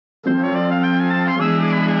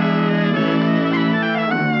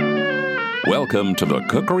Welcome to the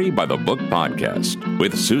Cookery by the Book podcast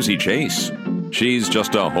with Susie Chase. She's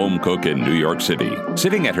just a home cook in New York City,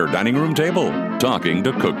 sitting at her dining room table, talking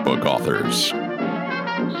to cookbook authors.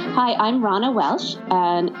 Hi, I'm Rana Welsh,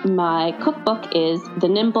 and my cookbook is The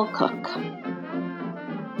Nimble Cook.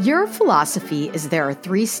 Your philosophy is there are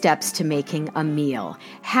 3 steps to making a meal.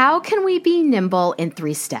 How can we be nimble in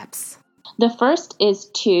 3 steps? The first is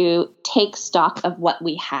to take stock of what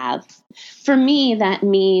we have. For me, that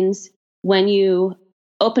means when you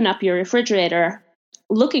open up your refrigerator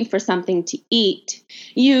looking for something to eat,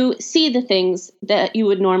 you see the things that you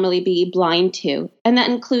would normally be blind to. And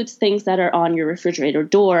that includes things that are on your refrigerator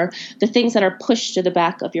door, the things that are pushed to the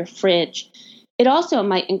back of your fridge. It also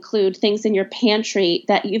might include things in your pantry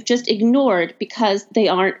that you've just ignored because they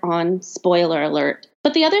aren't on spoiler alert.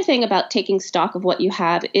 But the other thing about taking stock of what you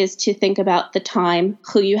have is to think about the time,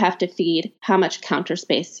 who you have to feed, how much counter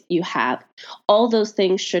space you have. All those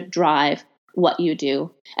things should drive what you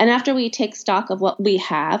do. And after we take stock of what we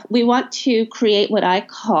have, we want to create what I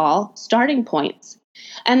call starting points.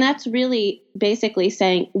 And that's really basically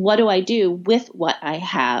saying, what do I do with what I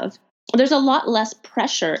have? There's a lot less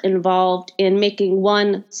pressure involved in making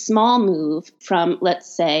one small move from,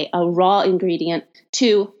 let's say, a raw ingredient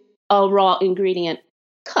to a raw ingredient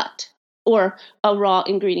cut, or a raw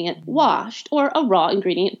ingredient washed, or a raw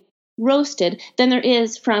ingredient roasted, than there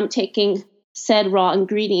is from taking said raw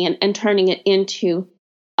ingredient and turning it into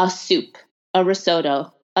a soup, a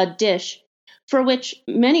risotto, a dish, for which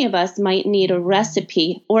many of us might need a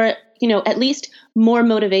recipe or, at least more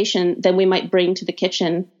motivation than we might bring to the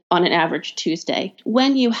kitchen on an average Tuesday.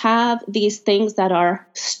 When you have these things that are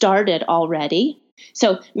started already,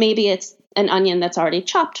 so maybe it's an onion that's already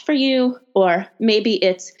chopped for you, or maybe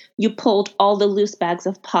it's you pulled all the loose bags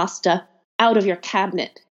of pasta out of your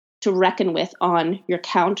cabinet to reckon with on your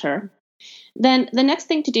counter, then the next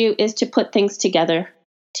thing to do is to put things together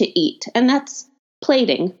to eat. And that's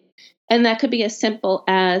plating. And that could be as simple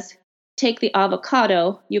as take the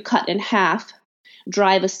avocado you cut in half,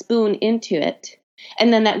 drive a spoon into it,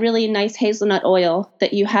 and then that really nice hazelnut oil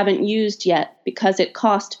that you haven't used yet because it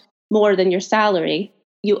cost more than your salary,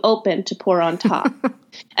 you open to pour on top.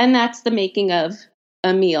 And that's the making of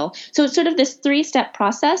a meal. So it's sort of this 3-step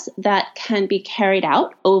process that can be carried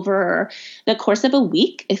out over the course of a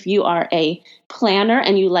week. If you are a planner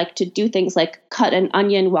and you like to do things like cut an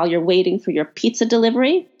onion while you're waiting for your pizza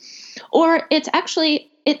delivery, or it's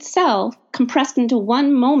actually itself compressed into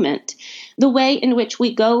one moment, the way in which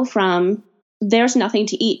we go from there's nothing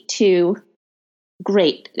to eat to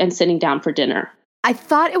great and sitting down for dinner. I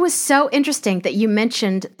thought it was so interesting that you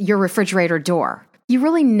mentioned your refrigerator door. You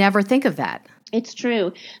really never think of that. It's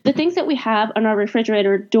true. The things that we have on our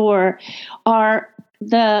refrigerator door are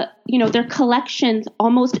they're collections,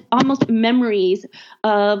 almost memories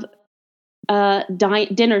of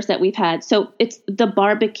dinners that we've had. So it's the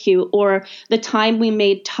barbecue or the time we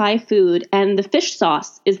made Thai food and the fish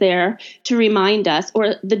sauce is there to remind us,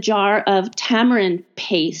 or the jar of tamarind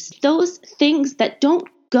paste. Those things that don't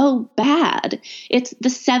go bad. It's the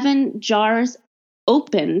 7 jars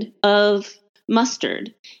opened of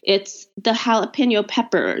mustard. It's the jalapeno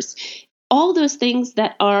peppers. All those things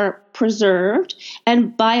that are preserved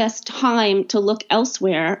and buy us time to look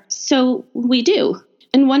elsewhere. So we do.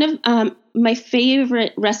 And one of my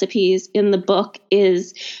favorite recipes in the book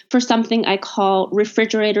is for something I call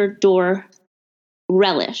refrigerator door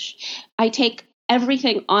relish. I take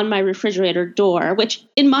everything on my refrigerator door, which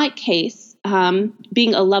in my case,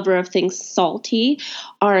 being a lover of things salty,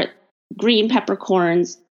 are green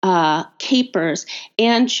peppercorns, capers,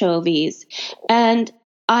 anchovies, and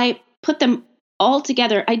I put them all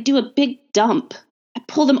together. I do a big dump. I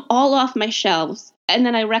pull them all off my shelves, and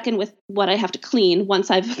then I reckon with what I have to clean once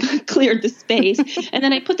I've cleared the space. And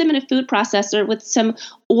then I put them in a food processor with some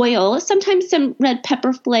oil, sometimes some red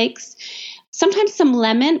pepper flakes, sometimes some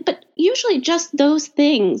lemon, but usually just those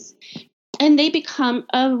things. And they become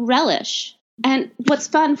a relish. And what's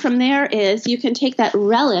fun from there is you can take that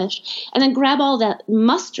relish and then grab all that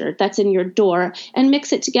mustard that's in your door and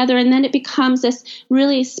mix it together. And then it becomes this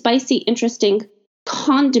really spicy, interesting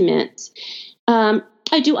condiment.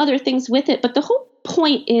 I do other things with it, but the whole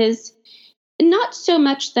point is not so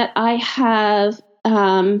much that I have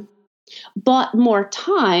bought more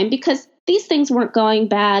time, because these things weren't going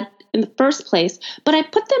bad in the first place, but I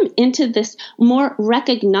put them into this more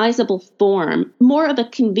recognizable form, more of a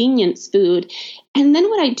convenience food. And then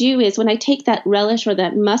what I do is when I take that relish or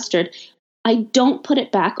that mustard, I don't put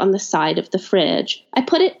it back on the side of the fridge. I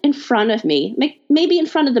put it in front of me, maybe in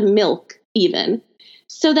front of the milk even,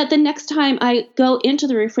 so that the next time I go into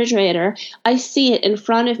the refrigerator, I see it in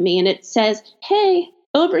front of me and it says, hey,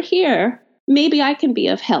 over here, maybe I can be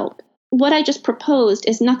of help. What I just proposed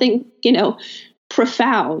is nothing,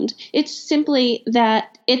 profound. It's simply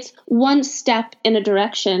that it's one step in a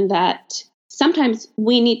direction that sometimes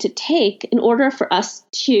we need to take in order for us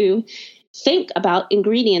to think about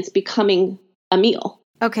ingredients becoming a meal.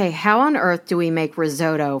 Okay, how on earth do we make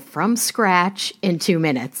risotto from scratch in 2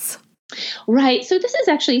 minutes? Right. So this is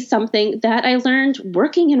actually something that I learned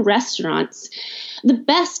working in restaurants. The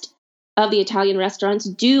best of the Italian restaurants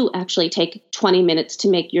do actually take 20 minutes to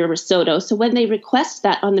make your risotto. So when they request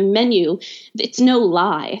that on the menu, it's no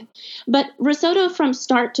lie. But risotto from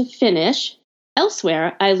start to finish,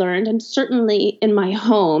 elsewhere I learned, and certainly in my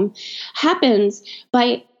home, happens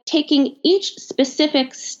by taking each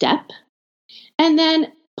specific step and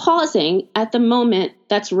then pausing at the moment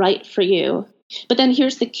that's right for you. But then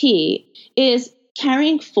here's the key, is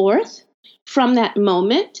carrying forth from that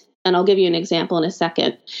moment, and I'll give you an example in a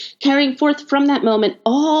second, carrying forth from that moment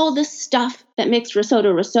all the stuff that makes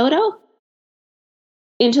risotto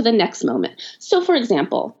into the next moment. So for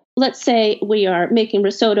example, let's say we are making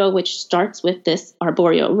risotto, which starts with this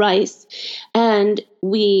arborio rice, and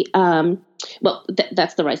we,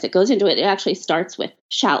 that's the rice that goes into it. It actually starts with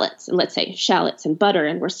shallots, and let's say shallots and butter,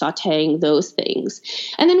 and we're sauteing those things.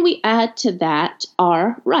 And then we add to that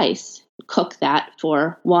our rice. Cook that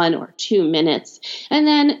for 1 or 2 minutes. And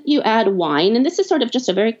then you add wine. And this is sort of just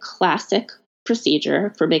a very classic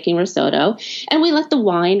procedure for making risotto. And we let the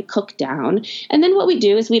wine cook down. And then what we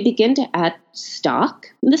do is we begin to add stock.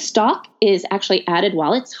 The stock is actually added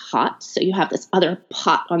while it's hot. So you have this other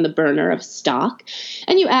pot on the burner of stock.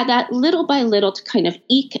 And you add that little by little to kind of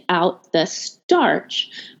eke out the starch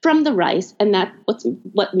from the rice. And that's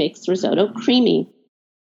what makes risotto creamy.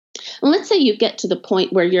 And let's say you get to the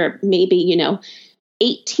point where you're maybe,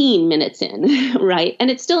 18 minutes in, right?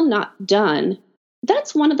 And it's still not done.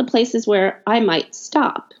 That's one of the places where I might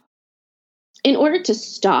stop. In order to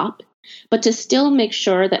stop, but to still make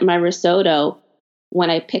sure that my risotto, when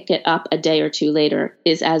I pick it up a day or two later,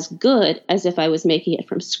 is as good as if I was making it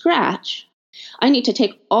from scratch, I need to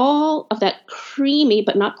take all of that creamy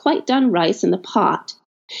but not quite done rice in the pot,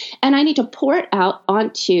 and I need to pour it out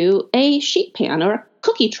onto a sheet pan or a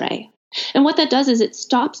cookie tray. And what that does is it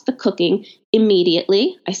stops the cooking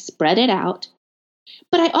immediately. I spread it out.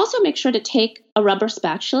 But I also make sure to take a rubber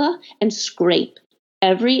spatula and scrape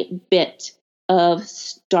every bit of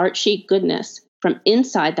starchy goodness from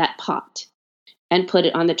inside that pot and put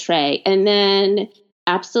it on the tray. And then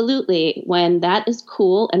absolutely, when that is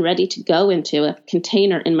cool and ready to go into a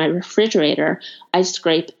container in my refrigerator, I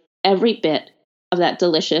scrape every bit of that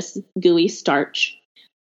delicious gooey starch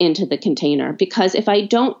into the container. Because if I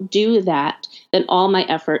don't do that, then all my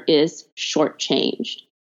effort is shortchanged.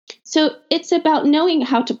 So it's about knowing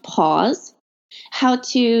how to pause, how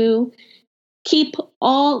to keep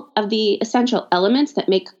all of the essential elements that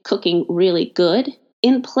make cooking really good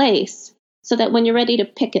in place so that when you're ready to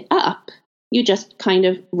pick it up, you just kind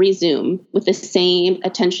of resume with the same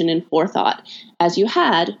attention and forethought as you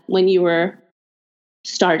had when you were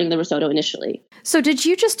starting the risotto initially. So did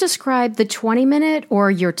you just describe the 20-minute or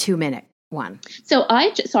your 2-minute one? So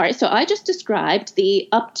I just described the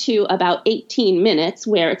up to about 18 minutes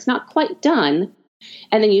where it's not quite done,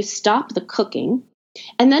 and then you stop the cooking.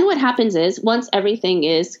 And then what happens is once everything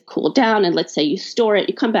is cooled down, and let's say you store it,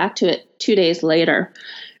 you come back to it 2 days later,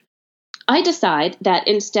 I decide that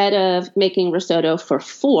instead of making risotto for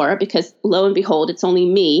 4, because lo and behold, it's only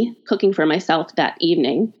me cooking for myself that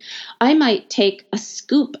evening, I might take a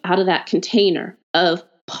scoop out of that container of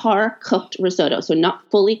par-cooked risotto, so not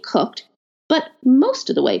fully cooked, but most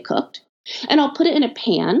of the way cooked, and I'll put it in a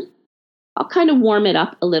pan. I'll kind of warm it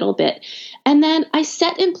up a little bit, and then I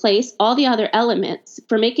set in place all the other elements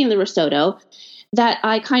for making the risotto that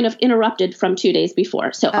I kind of interrupted from 2 days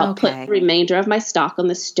before. So I'll put the remainder of my stock on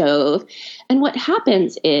the stove. And what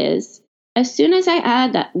happens is, as soon as I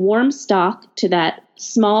add that warm stock to that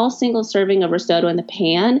small single serving of risotto in the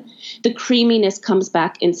pan, the creaminess comes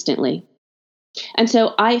back instantly. And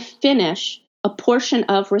so I finish a portion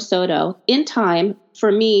of risotto in time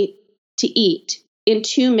for me to eat in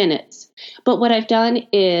 2 minutes. But what I've done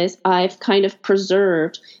is I've kind of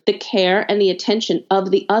preserved the care and the attention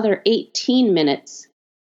of the other 18 minutes,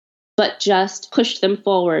 but just pushed them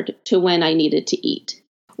forward to when I needed to eat.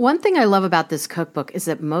 One thing I love about this cookbook is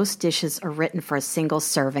that most dishes are written for a single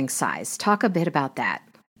serving size. Talk a bit about that.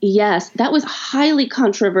 Yes, that was highly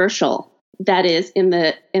controversial. That is in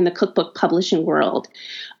the cookbook publishing world.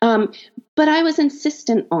 But I was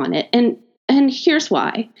insistent on it. And here's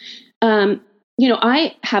why.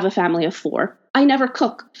 I have a family of 4. I never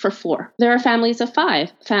cook for 4. There are families of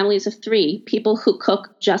 5, families of 3, people who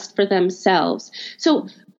cook just for themselves. So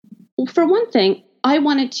For one thing, I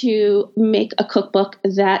wanted to make a cookbook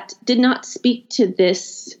that did not speak to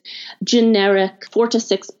this generic 4 to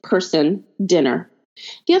 6 person dinner.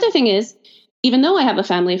 The other thing is, even though I have a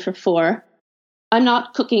family for 4, I'm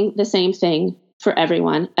not cooking the same thing for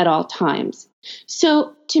everyone at all times.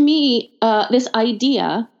 So to me, this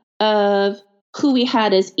idea of who we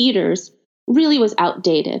had as eaters really was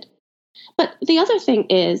outdated. But the other thing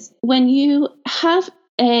is, when you have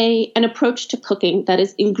an approach to cooking that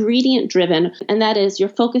is ingredient driven, and that is you're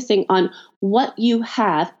focusing on what you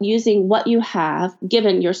have, using what you have,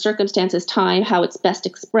 given your circumstances, time, how it's best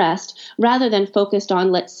expressed, rather than focused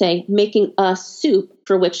on, let's say, making a soup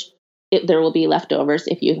for which there will be leftovers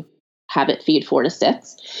if you have it feed 4 to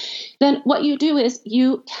 6, then what you do is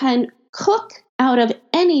you can cook out of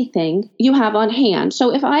anything you have on hand.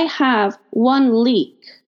 So if I have 1 leek,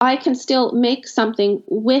 I can still make something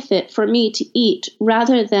with it for me to eat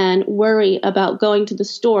rather than worry about going to the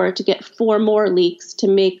store to get 4 more leeks to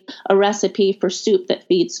make a recipe for soup that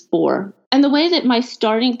feeds 4. And the way that my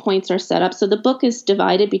starting points are set up, so the book is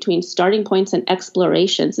divided between starting points and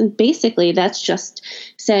explorations. And basically that's just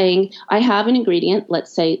saying I have an ingredient,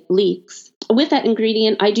 let's say leeks. With that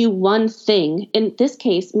ingredient, I do one thing. In this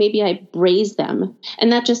case, maybe I braise them.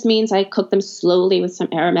 And that just means I cook them slowly with some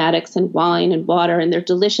aromatics and wine and water, and they're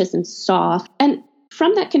delicious and soft. And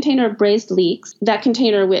from that container of braised leeks, that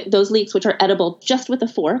container with those leeks, which are edible just with a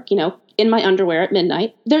fork, in my underwear at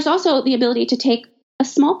midnight, there's also the ability to take a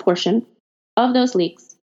small portion of those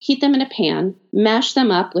leeks, heat them in a pan, mash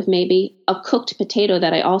them up with maybe a cooked potato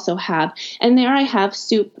that I also have. And there I have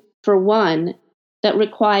soup for one that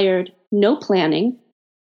required no planning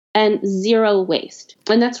and 0 waste.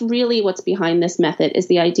 And that's really what's behind this method, is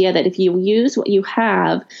the idea that if you use what you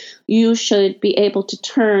have, you should be able to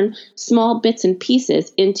turn small bits and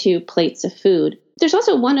pieces into plates of food. There's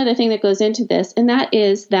also one other thing that goes into this, and that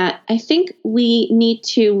is that I think we need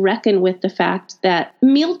to reckon with the fact that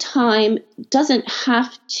mealtime doesn't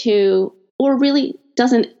have to, or really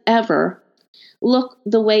doesn't ever, look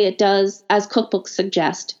the way it does as cookbooks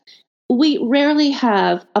suggest. We rarely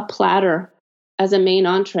have a platter as a main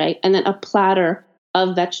entree, and then a platter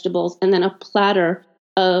of vegetables, and then a platter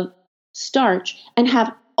of starch, and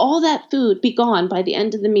have all that food be gone by the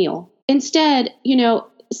end of the meal. Instead,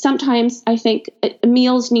 sometimes I think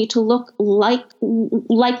meals need to look like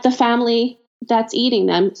the family that's eating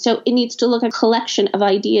them. So it needs to look like a collection of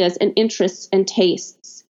ideas and interests and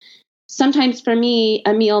tastes. Sometimes for me,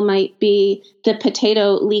 a meal might be the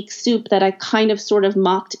potato leek soup that I kind of sort of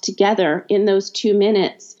mocked together in those 2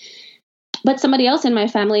 minutes. But somebody else in my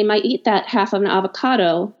family might eat that half of an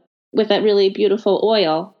avocado with that really beautiful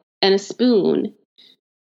oil and a spoon.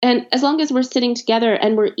 And as long as we're sitting together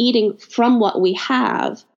and we're eating from what we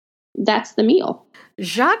have, that's the meal.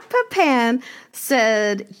 Jacques Pepin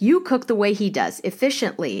said you cook the way he does,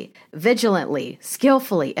 efficiently, vigilantly,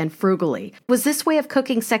 skillfully, and frugally. Was this way of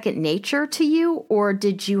cooking second nature to you, or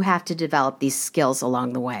did you have to develop these skills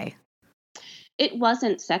along the way? It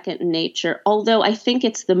wasn't second nature, although I think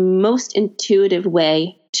it's the most intuitive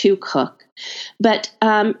way to cook. But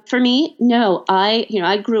for me, no,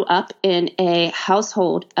 I grew up in a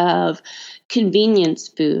household of convenience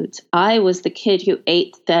foods. I was the kid who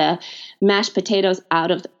ate the mashed potatoes out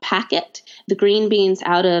of the packet, the green beans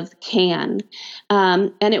out of the can.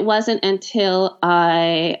 And it wasn't until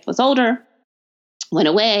I was older, went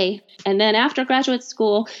away, and then after graduate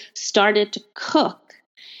school started to cook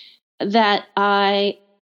that I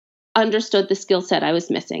understood the skill set I was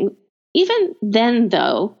missing. Even then,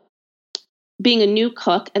 though, being a new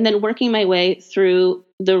cook and then working my way through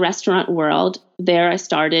the restaurant world, there I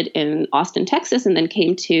started in Austin, Texas, and then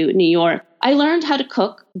came to New York. I learned how to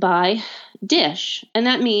cook by dish. And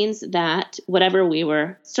that means that whatever we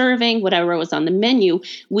were serving, whatever was on the menu,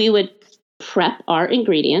 we would prep our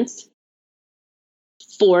ingredients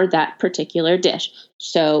for that particular dish.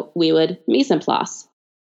 So we would mise en place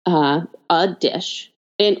a dish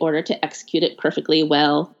in order to execute it perfectly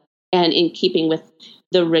well and in keeping with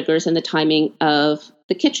the rigors and the timing of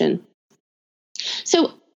the kitchen.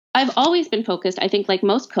 So I've always been focused, I think, like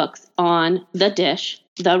most cooks, on the dish,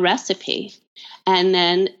 the recipe, and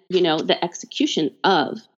then, the execution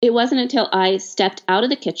of. It wasn't until I stepped out of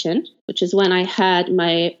the kitchen, which is when I had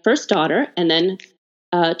my first daughter, and then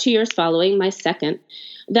 2 years following, my second,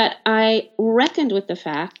 that I reckoned with the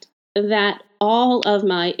fact that all of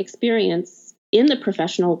my experience in the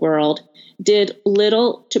professional world did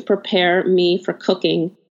little to prepare me for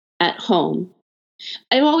cooking at home.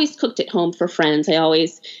 I've always cooked at home for friends. I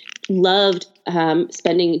always loved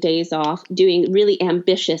spending days off doing really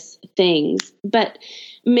ambitious things. But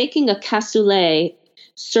making a cassoulet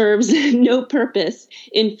serves no purpose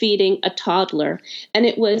in feeding a toddler. And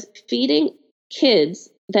it was feeding kids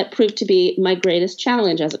that proved to be my greatest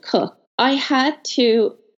challenge as a cook. I had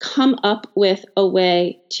to come up with a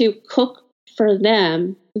way to cook for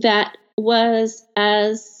them that was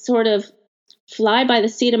as sort of fly by the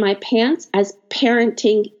seat of my pants as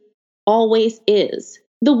parenting always is.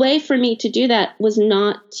 The way for me to do that was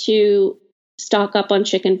not to stock up on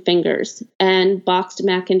chicken fingers and boxed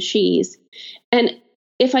mac and cheese. And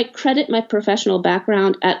if I credit my professional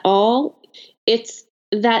background at all, it's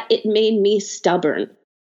that it made me stubborn.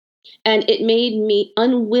 And it made me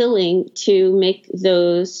unwilling to make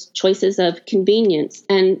those choices of convenience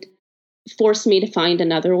and forced me to find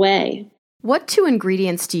another way. What 2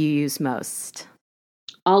 ingredients do you use most?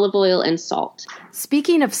 Olive oil and salt.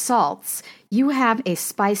 Speaking of salts, you have a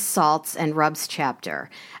spice salts and rubs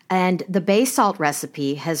chapter, and the bay salt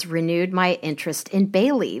recipe has renewed my interest in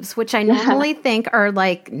bay leaves, which I normally think are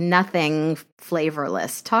like nothing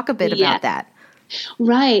flavorless. Talk a bit about that.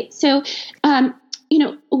 Right. So,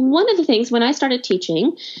 one of the things when I started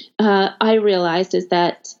teaching, I realized is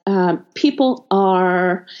that people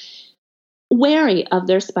are wary of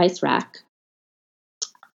their spice rack.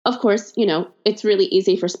 Of course, it's really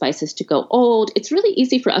easy for spices to go old. It's really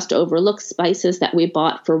easy for us to overlook spices that we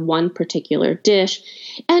bought for one particular dish.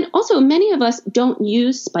 And also, many of us don't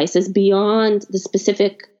use spices beyond the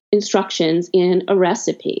specific instructions in a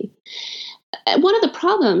recipe. One of the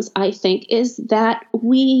problems, I think, is that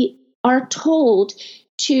we are told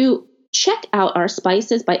to check out our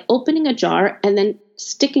spices by opening a jar and then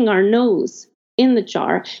sticking our nose in the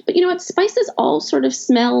jar. But you know what? Spices all sort of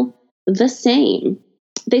smell the same.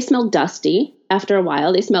 They smell dusty after a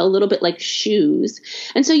while. They smell a little bit like shoes.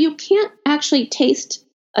 And so you can't actually taste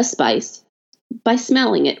a spice by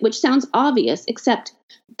smelling it, which sounds obvious, except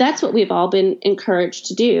that's what we've all been encouraged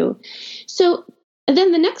to do. So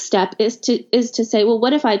then the next step is to say, well,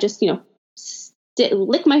 what if I just,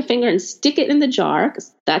 lick my finger and stick it in the jar,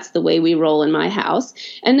 because that's the way we roll in my house,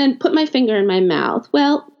 and then put my finger in my mouth.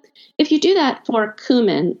 Well, if you do that for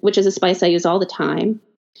cumin, which is a spice I use all the time,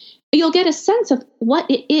 you'll get a sense of what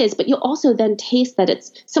it is, but you'll also then taste that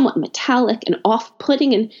it's somewhat metallic and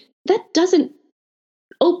off-putting, and that doesn't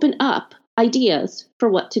open up ideas for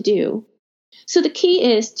what to do. So the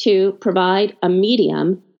key is to provide a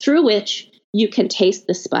medium through which you can taste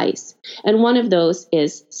the spice, and one of those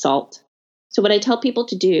is salt. So what I tell people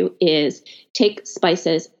to do is take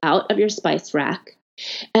spices out of your spice rack,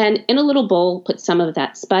 and in a little bowl, put some of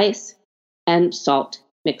that spice and salt,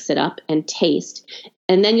 mix it up and taste.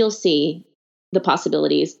 And then you'll see the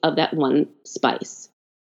possibilities of that one spice.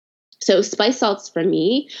 So spice salts for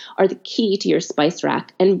me are the key to your spice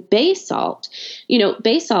rack. And bay salt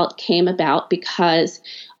came about because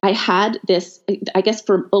I had this, I guess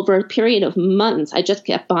for over a period of months, I just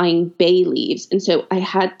kept buying bay leaves. And so I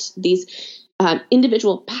had these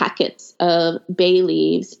individual packets of bay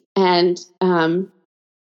leaves and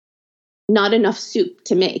not enough soup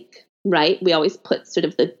to make. Right? We always put sort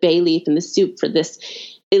of the bay leaf in the soup for this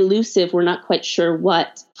elusive, we're not quite sure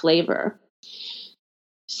what flavor.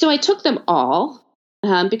 So I took them all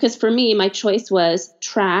because for me, my choice was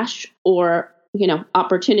trash or,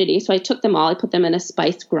 opportunity. So I took them all, I put them in a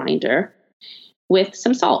spice grinder with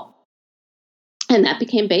some salt. And that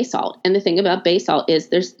became bay salt. And the thing about bay salt is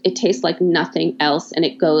it tastes like nothing else and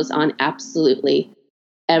it goes on absolutely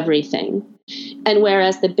everything. And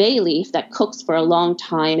whereas the bay leaf that cooks for a long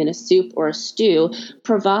time in a soup or a stew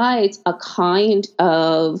provides a kind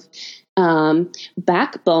of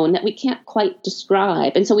backbone that we can't quite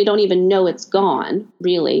describe. And so we don't even know it's gone,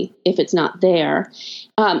 really, if it's not there.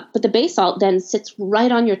 But the bay salt then sits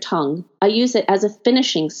right on your tongue. I use it as a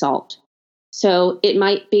finishing salt. So it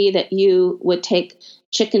might be that you would take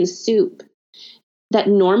chicken soup that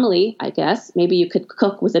normally, I guess, maybe you could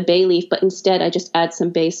cook with a bay leaf, but instead I just add some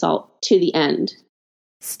bay salt to the end.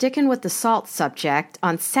 Sticking with the salt subject,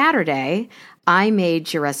 on Saturday, I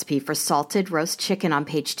made your recipe for salted roast chicken on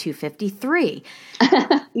page 253.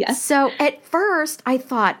 Yes. So at first, I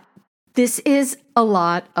thought, this is a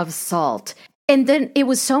lot of salt. And then it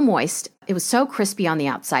was so moist. It was so crispy on the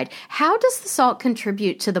outside. How does the salt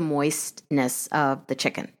contribute to the moistness of the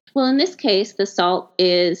chicken? Well, in this case, the salt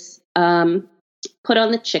is put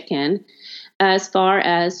on the chicken as far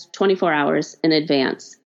as 24 hours in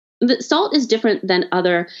advance. The salt is different than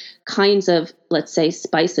other kinds of, let's say,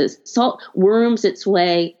 spices. Salt worms its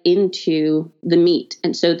way into the meat.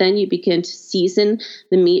 And so then you begin to season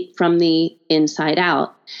the meat from the inside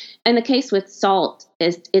out. And the case with salt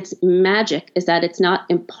is its magic is that it's not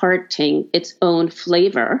imparting its own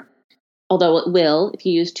flavor, although it will if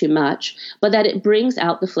you use too much, but that it brings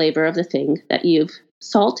out the flavor of the thing that you've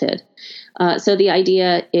salted. So the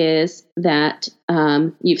idea is that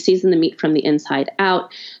you've seasoned the meat from the inside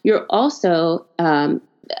out. You're also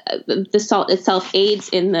the salt itself aids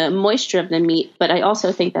in the moisture of the meat, but I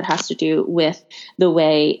also think that has to do with the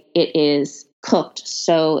way it is cooked,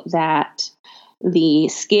 so that the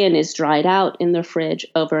skin is dried out in the fridge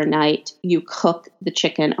overnight. You cook the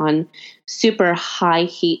chicken on super high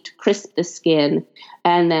heat, crisp the skin,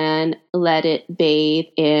 and then let it bathe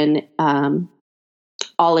in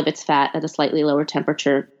all of its fat at a slightly lower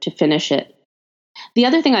temperature to finish it. The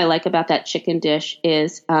other thing I like about that chicken dish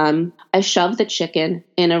is I shove the chicken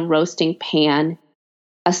in a roasting pan,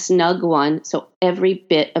 a snug one, so every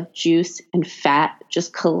bit of juice and fat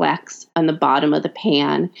just collects on the bottom of the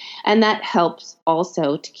pan. And that helps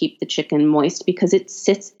also to keep the chicken moist because it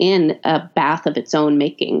sits in a bath of its own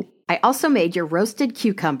making. I also made your roasted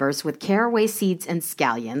cucumbers with caraway seeds and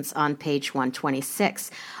scallions on page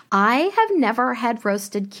 126. I have never had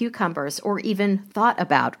roasted cucumbers or even thought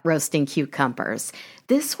about roasting cucumbers.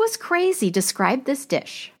 This was crazy. Describe this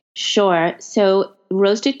dish. Sure. So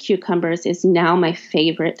roasted cucumbers is now my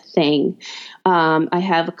favorite thing. I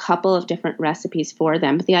have a couple of different recipes for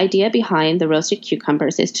them. But the idea behind the roasted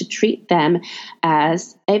cucumbers is to treat them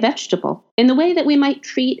as a vegetable in the way that we might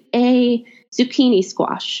treat a zucchini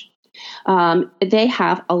squash. They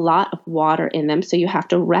have a lot of water in them, so you have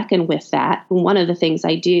to reckon with that. One of the things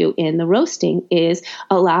I do in the roasting is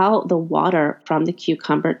allow the water from the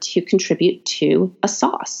cucumber to contribute to a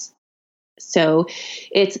sauce. So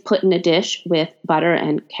it's put in a dish with butter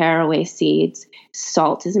and caraway seeds.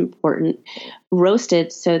 Salt is important.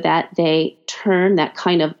 Roasted so that they turn that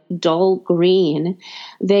kind of dull green.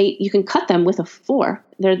 You can cut them with a fork.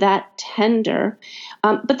 They're that tender,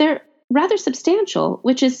 but they're rather substantial,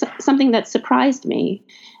 which is something that surprised me.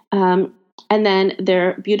 And then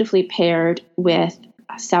they're beautifully paired with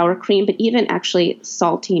sour cream, but even actually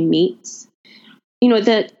salty meats.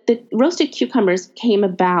 The roasted cucumbers came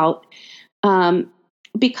about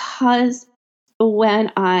because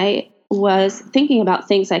when I was thinking about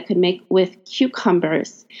things I could make with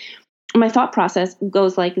cucumbers, my thought process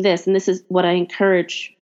goes like this, and this is what I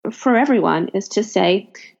encourage for everyone, is to say,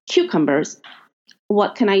 cucumbers,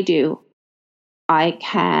 what can I do? I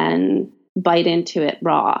can bite into it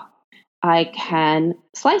raw. I can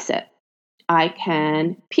slice it. I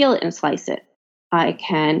can peel it and slice it. I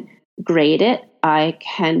can grate it. I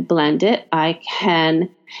can blend it. And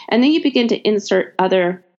then you begin to insert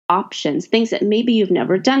other options, things that maybe you've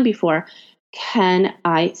never done before. Can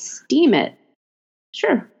I steam it?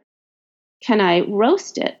 Sure. Can I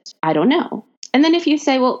roast it? I don't know. And then if you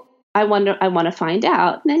say, well, I want to find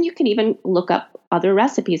out, then you can even look up other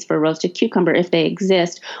recipes for roasted cucumber if they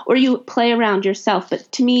exist, or you play around yourself. But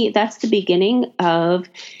to me, that's the beginning of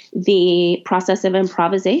the process of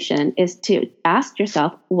improvisation, is to ask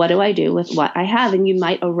yourself, what do I do with what I have? And you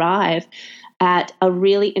might arrive at a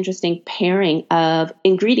really interesting pairing of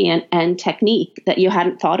ingredient and technique that you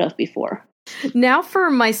hadn't thought of before. Now for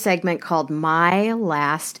my segment called My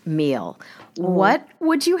Last Meal. What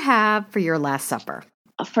would you have for your last supper?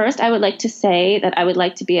 First, I would like to say that I would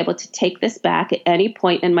like to be able to take this back at any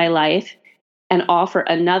point in my life and offer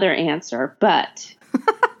another answer. But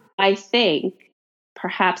I think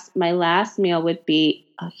perhaps my last meal would be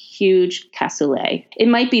a huge cassoulet. It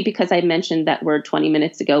might be because I mentioned that word 20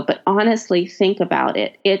 minutes ago, but honestly, think about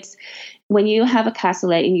it. It's when you have a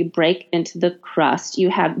cassoulet and you break into the crust,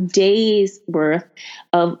 you have days worth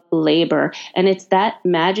of labor. And it's that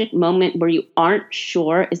magic moment where you aren't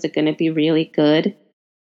sure, is it going to be really good?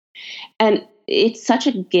 And it's such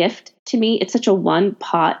a gift to me. It's such a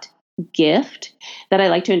one-pot gift that I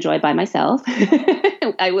like to enjoy by myself.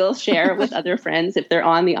 I will share with other friends if they're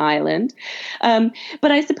on the island.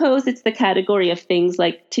 But I suppose it's the category of things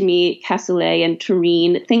like, to me, cassoulet and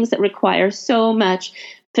terrine, things that require so much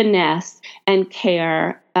finesse and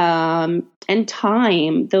care and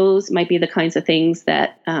time. Those might be the kinds of things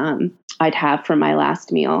that I'd have for my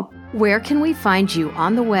last meal. Where can we find you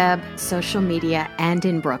on the web, social media, and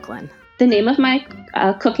in Brooklyn? The name of my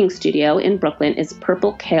cooking studio in Brooklyn is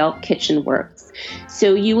Purple Kale Kitchen Works.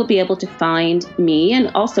 So you will be able to find me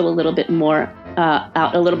and also a little bit more about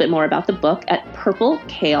the book at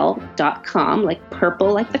purplekale.com, like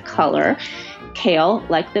purple like the color, kale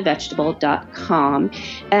like the vegetable.com.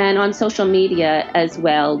 And on social media as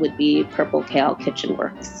well would be Purple Kale Kitchen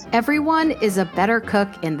Works. Everyone is a better cook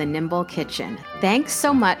in the nimble kitchen. Thanks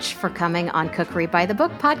so much for coming on Cookery by the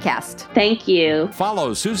Book podcast. Thank you.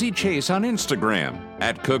 Follow Susie Chase on Instagram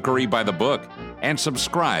at Cookery by the Book and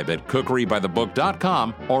subscribe at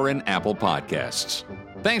cookerybythebook.com or in Apple Podcasts.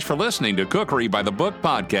 Thanks for listening to Cookery by the Book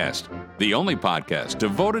podcast. the only podcast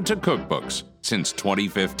devoted to cookbooks since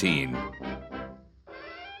 2015.